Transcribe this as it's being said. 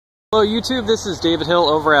Hello YouTube, this is David Hill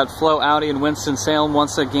over at Flow Audi in Winston-Salem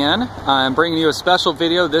once again. I'm bringing you a special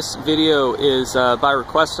video. This video is by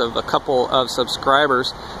request of a couple of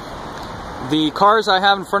subscribers. The cars I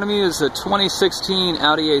have in front of me is a 2016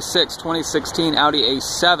 Audi A6, 2016 Audi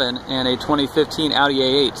A7, and a 2015 Audi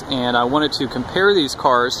A8. And I wanted to compare these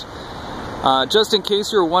cars just in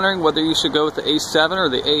case you're wondering whether you should go with the A7 or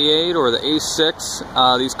the A8 or the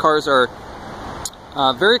A6. These cars are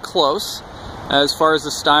very close as far as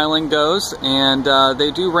the styling goes, and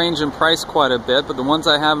they do range in price quite a bit, but the ones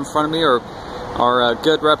I have in front of me are a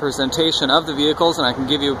good representation of the vehicles, and I can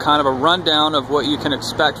give you kind of a rundown of what you can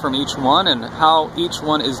expect from each one and how each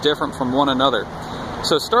one is different from one another.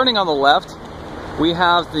 So starting on the left, we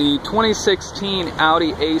have the 2016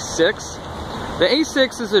 Audi A6. The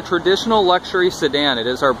A6 is a traditional luxury sedan. It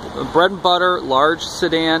is our bread and butter large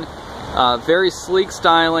sedan, very sleek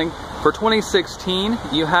styling. For 2016,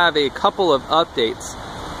 you have a couple of updates.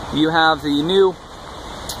 You have the new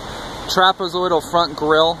trapezoidal front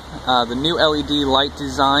grille, the new LED light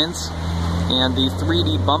designs, and the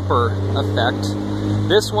 3D bumper effect.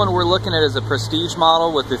 This one we're looking at is a prestige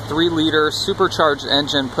model with the 3-liter supercharged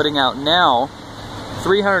engine, putting out now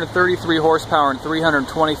 333 horsepower and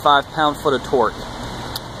 325 pound-foot of torque.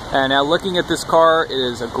 And now looking at this car, it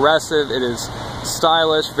is aggressive, it is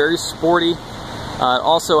stylish, very sporty. It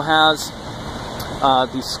also has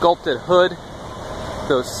the sculpted hood,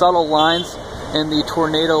 those subtle lines, and the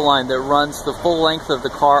tornado line that runs the full length of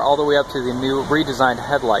the car all the way up to the new redesigned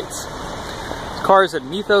headlights. The car is a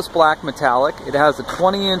Mythos black metallic. It has a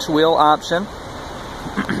 20-inch wheel option,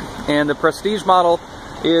 and the Prestige model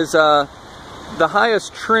is the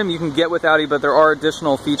highest trim you can get with Audi, but there are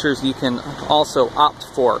additional features you can also opt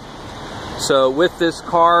for. So with this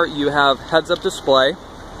car, you have heads-up display.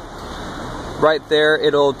 Right there,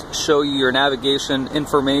 it'll show you your navigation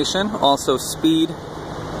information, also speed,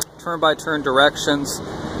 turn-by-turn directions,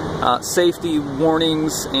 safety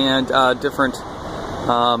warnings, and different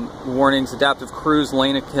warnings, adaptive cruise,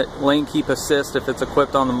 lane keep assist if it's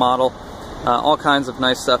equipped on the model, all kinds of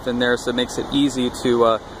nice stuff in there, so it makes it easy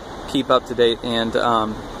to keep up to date and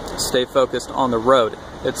stay focused on the road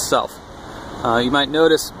itself. You might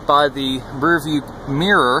notice by the rear view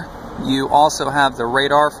mirror, you also have the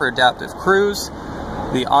radar for adaptive cruise,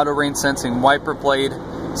 the auto rain sensing wiper blade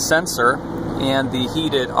sensor, and the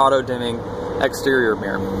heated auto dimming exterior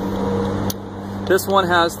mirror. This one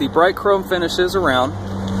has the bright chrome finishes around,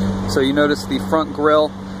 so you notice the front grille,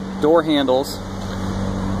 door handles,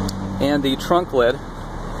 and the trunk lid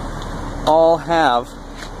all have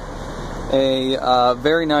a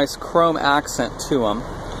very nice chrome accent to them.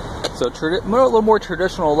 So a little more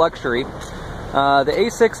traditional luxury. The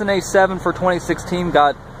A6 and A7 for 2016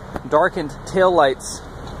 got darkened tail lights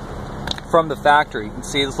from the factory. You can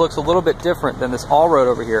see this looks a little bit different than this all-road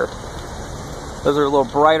over here. Those are a little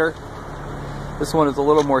brighter. This one is a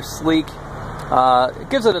little more sleek. It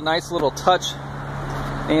gives it a nice little touch,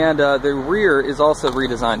 and the rear is also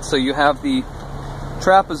redesigned. So you have the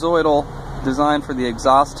trapezoidal design for the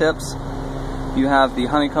exhaust tips. You have the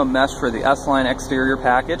honeycomb mesh for the S-Line exterior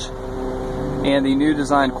package, and the new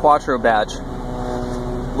design Quattro badge.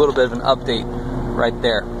 A little bit of an update right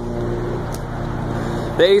there.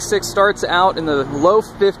 The A6 starts out in the low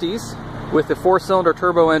 50s with the 4-cylinder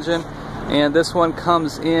turbo engine, and this one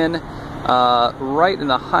comes in right in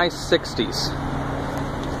the high 60s.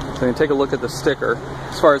 So you can take a look at the sticker.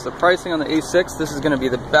 As far as the pricing on the A6, this is going to be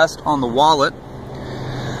the best on the wallet.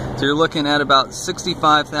 So you're looking at about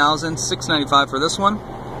 $65,695 for this one.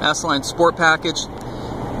 S-Line Sport package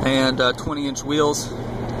and 20-inch wheels.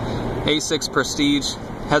 A6 Prestige,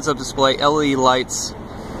 heads-up display, LED lights,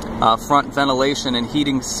 front ventilation and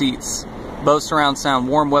heating seats, Bose surround sound,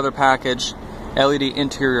 warm weather package, LED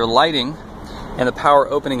interior lighting, and the power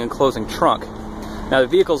opening and closing trunk. Now the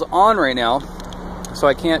vehicle's on right now, so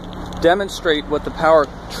I can't demonstrate what the power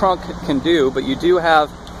trunk can do, but you do have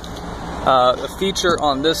a feature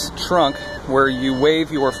on this trunk where you wave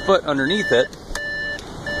your foot underneath it.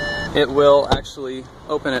 It will actually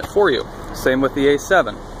open it for you. Same with the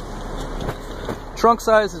A7. Trunk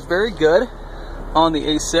size is very good on the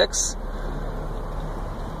A6.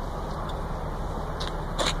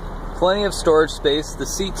 Plenty of storage space. The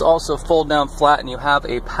seats also fold down flat, and you have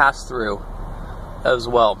a pass-through as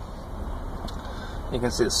well. You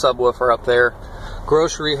can see the subwoofer up there.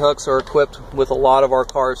 Grocery hooks are equipped with a lot of our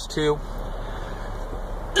cars too.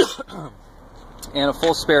 And a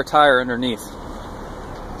full spare tire underneath.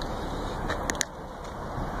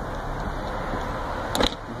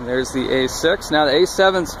 There's the A6. Now the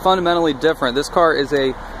A7 is fundamentally different. This car is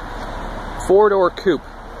a 4-door coupe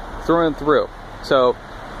through and through. So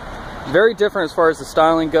Very different as far as the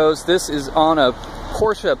styling goes. This is on a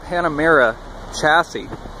Porsche Panamera chassis.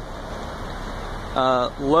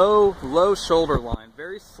 Low shoulder line.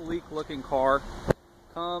 Very sleek looking car.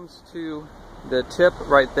 Comes to the tip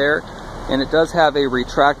right there, and it does have a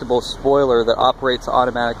retractable spoiler that operates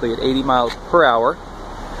automatically at 80 miles per hour.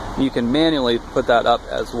 You can manually put that up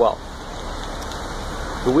as well.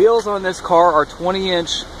 The wheels on this car are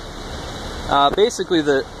 20-inch, basically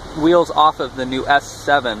the wheels off of the new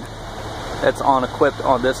S7 that's equipped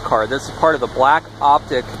on this car. This is part of the black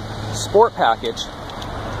optic sport package.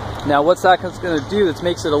 Now what's that going to do that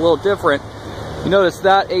makes it a little different? You notice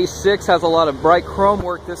that A6 has a lot of bright chrome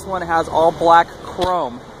work. This one has all black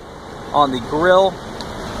chrome on the grille,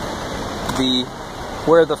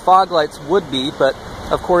 where the fog lights would be, but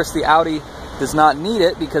of course the Audi does not need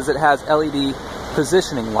it because it has LED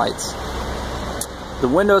positioning lights. The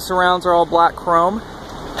window surrounds are all black chrome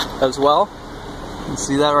as well. You can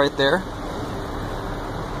see that right there.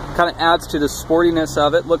 Kind of adds to the sportiness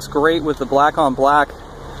of it. Looks great with the black on black.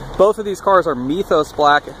 Both of these cars are Mythos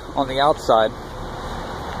black on the outside.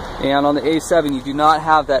 And on the A7 you do not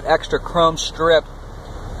have that extra chrome strip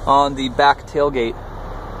on the back tailgate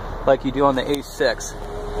like you do on the A6.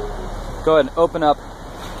 Go ahead and open up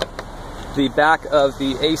the back of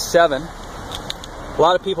the A7. A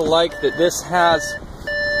lot of people like that this has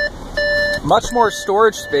much more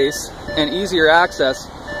storage space and easier access.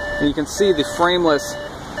 And you can see the frameless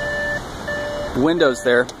windows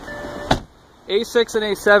there. A6 and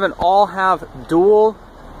A7 all have dual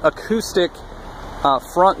acoustic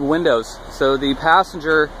front windows. So the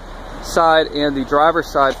passenger side and the driver's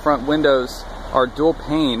side front windows are dual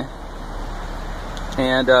pane,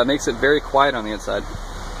 and makes it very quiet on the inside.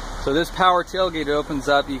 So this power tailgate opens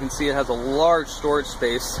up. You can see it has a large storage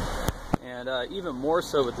space, and even more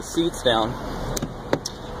so with the seats down.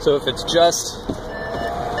 So if it's just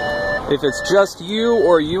you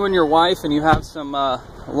or you and your wife and you have some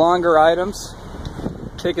longer items,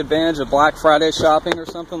 take advantage of Black Friday shopping or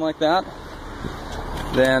something like that,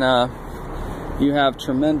 then you have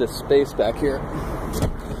tremendous space back here.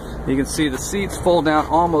 You can see the seats fold down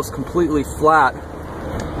almost completely flat,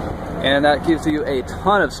 and that gives you a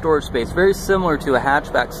ton of storage space, very similar to a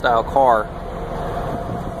hatchback style car.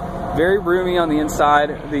 Very roomy on the inside.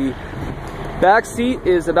 The back seat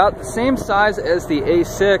is about the same size as the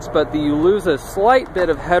A6, but you lose a slight bit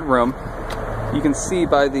of headroom. You can see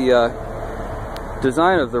by the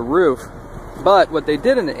design of the roof. But what they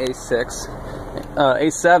did in the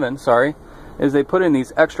A7, sorry, is they put in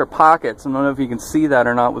these extra pockets. I don't know if you can see that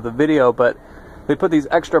or not with the video, but they put these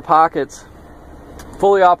extra pockets,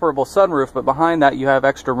 fully operable sunroof, but behind that you have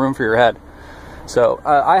extra room for your head. So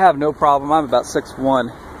I have no problem. I'm about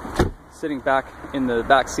 6'1", sitting back in the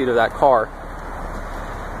back seat of that car.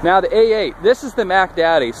 Now the A8, this is the Mac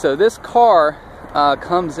Daddy. So this car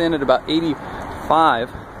comes in at about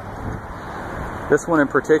 85. This one in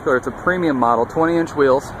particular, it's a premium model, 20-inch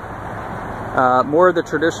wheels. More of the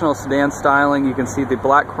traditional sedan styling. You can see the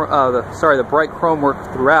the bright chrome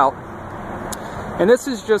work throughout. And this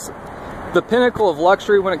is just the pinnacle of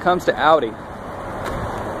luxury when it comes to Audi.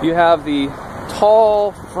 You have the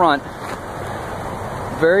tall front,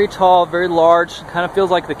 very tall, very large, kind of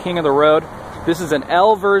feels like the king of the road. This is an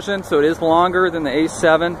L version, so it is longer than the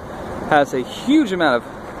A7. Has a huge amount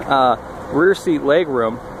of rear seat leg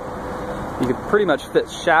room. You could pretty much fit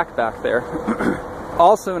Shaq back there.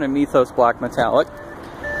 Also in a Mythos black metallic.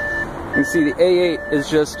 You can see the A8 is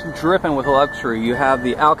just dripping with luxury. You have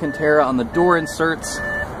the Alcantara on the door inserts.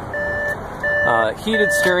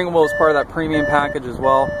 Heated steering wheel is part of that premium package as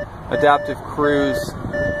well. Adaptive cruise,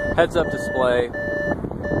 heads-up display,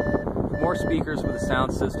 more speakers for the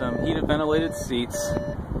sound system, heated ventilated seats,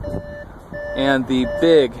 and the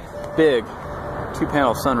big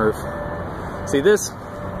 2-panel sunroof. See, this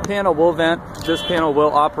panel will vent, this panel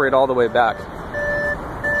will operate all the way back.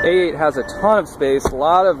 A8 has a ton of space, a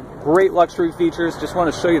lot of great luxury features. Just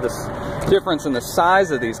want to show you the difference in the size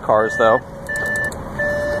of these cars though,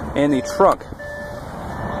 and the trunk.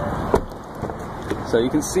 So you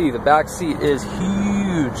can see the back seat is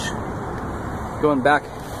huge. Going back,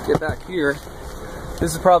 get back here.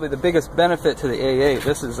 This is probably the biggest benefit to the A8.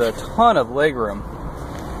 This is a ton of legroom.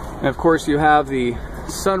 And of course you have the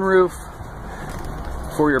sunroof.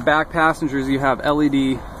 For your back passengers, you have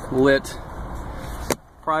LED lit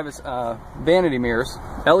private vanity mirrors,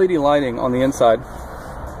 LED lighting on the inside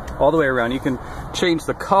all the way around. You can change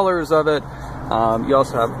the colors of it. You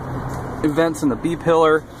also have events in the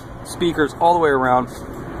B-pillar, speakers all the way around,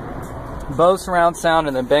 Bose surround sound,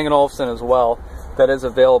 and then Bang & Olufsen as well, that is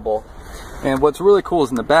available. And what's really cool is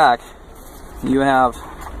in the back you have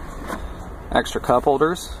extra cup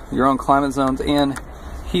holders, your own climate zones, and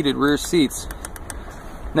heated rear seats.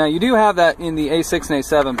 Now you do have that in the A6 and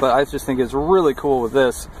A7, but I just think it's really cool with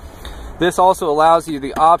this. This also allows you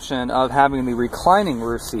the option of having the reclining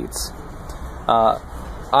rear seats.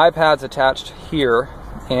 iPads attached here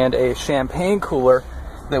and a champagne cooler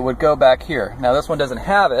that would go back here. Now this one doesn't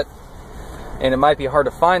have it, and it might be hard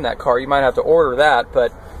to find that car. You might have to order that,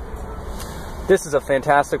 but this is a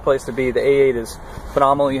fantastic place to be. The A8 is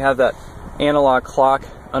phenomenal. You have that analog clock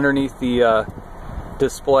underneath the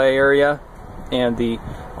display area and the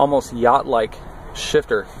almost yacht-like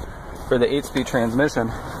shifter for the 8-speed transmission.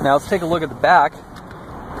 Now let's take a look at the back.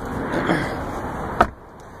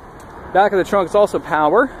 Back of the trunk is also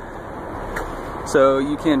power, so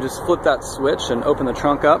you can just flip that switch and open the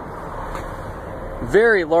trunk up.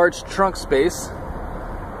 Very large trunk space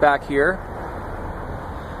back here.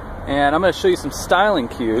 And I'm going to show you some styling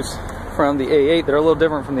cues from the A8 that are a little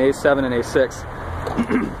different from the A7 and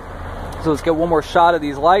A6. So let's get one more shot of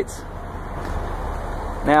these lights.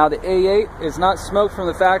 Now the A8 is not smoked from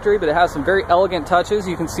the factory, but it has some very elegant touches.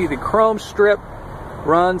 You can see the chrome strip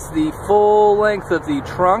runs the full length of the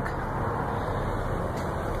trunk.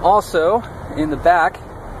 Also, in the back,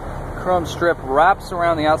 chrome strip wraps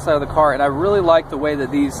around the outside of the car, and I really like the way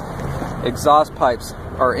that these exhaust pipes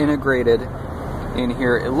are integrated in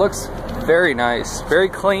here. It looks very nice, very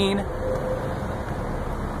clean.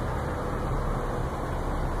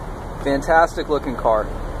 Fantastic looking car.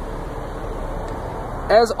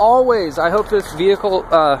 As always, I hope this video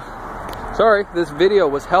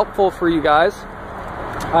was helpful for you guys.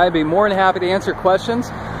 I'd be more than happy to answer questions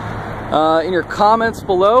in your comments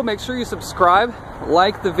below. Make sure you subscribe,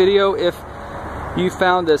 like the video if you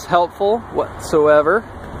found this helpful whatsoever.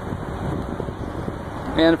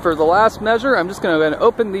 And for the last measure, I'm just going to go ahead and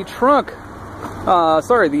open the trunk,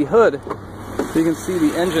 the hood, so you can see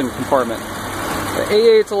the engine compartment. The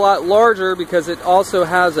A8's a lot larger because it also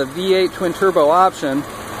has a V8 twin turbo option,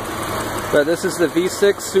 but this is the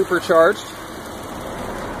V6 supercharged.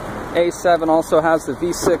 A7 also has the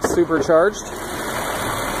V6 supercharged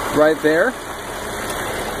right there.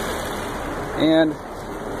 And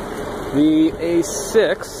the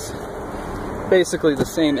A6, basically the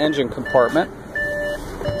same engine compartment.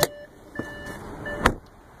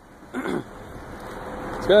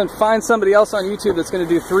 Let's go and find somebody else on YouTube that's going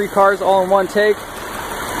to do 3 cars all in one take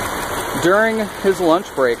during his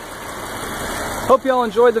lunch break. Hope you all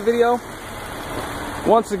enjoyed the video.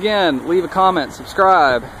 Once again, leave a comment,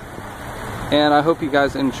 subscribe, and I hope you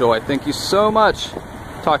guys enjoy. Thank you so much.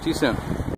 Talk to you soon.